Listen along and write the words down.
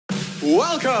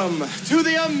Welcome to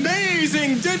the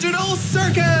amazing digital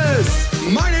circus!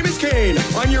 My name is Kane,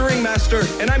 I'm your ringmaster,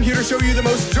 and I'm here to show you the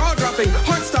most jaw-dropping,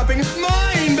 heart-stopping,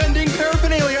 mind-bending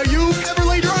paraphernalia you've ever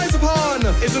laid your eyes upon!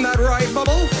 Isn't that right,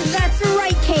 Bubble? That's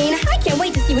right, Kane. I can't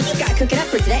wait to see what you got cooking up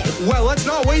for today. Well, let's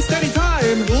not waste any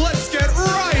time. Let's get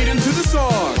right into the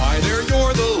song. Hi there,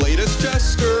 you're the latest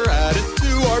jester, added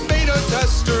to our beta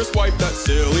testers. Wipe that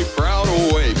silly frown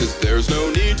away, cause there's no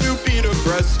need to be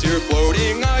depressed here.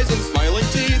 Floating eyes and smiling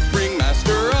teeth,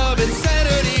 ringmaster of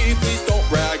insanity. Please don't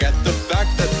brag at the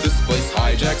fact that this place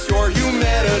hijacks your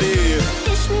humanity.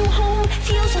 This new home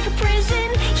feels like a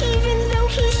prison, even though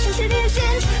he says it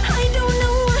isn't. I don't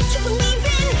know what to believe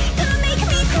in, gonna make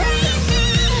me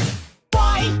crazy.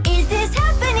 Why is this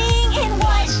happening, and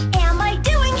what am I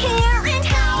doing here, and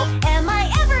how am I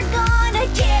ever gonna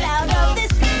get out of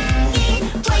this f***ing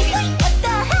place? What the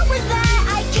hell was that?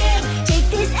 I can't take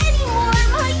this anymore,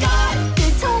 my god.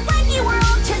 This whole wacky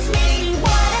world just made me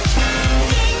wanna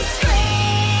f***ing scream.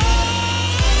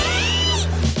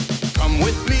 Come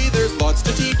with me, there's lots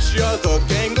to teach ya. The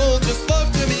gang will just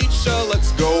love to meet ya.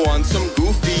 Let's go on some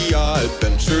goofy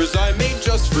adventures I made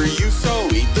just for you. So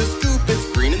eat the scoop, it's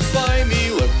green and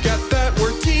slimy. Look at that,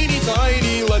 we're teeny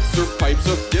tiny. Let's serve pipes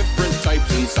of different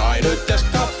types inside a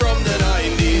desktop from the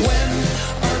 90s. When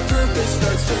our purpose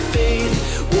starts to fade,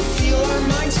 we'll feel our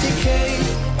minds decay.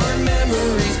 Our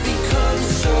memories become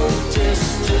so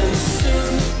distant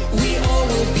soon. We all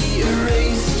will be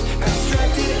erased,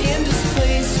 abstracted and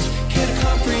displaced. Can't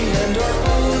comprehend our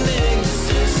own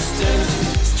existence.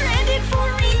 Stranded for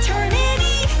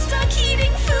eternity, stuck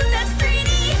eating food that's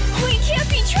 3D. We can't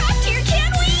be trapped here,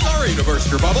 can we? Sorry to burst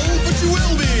your bubble, but you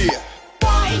will be.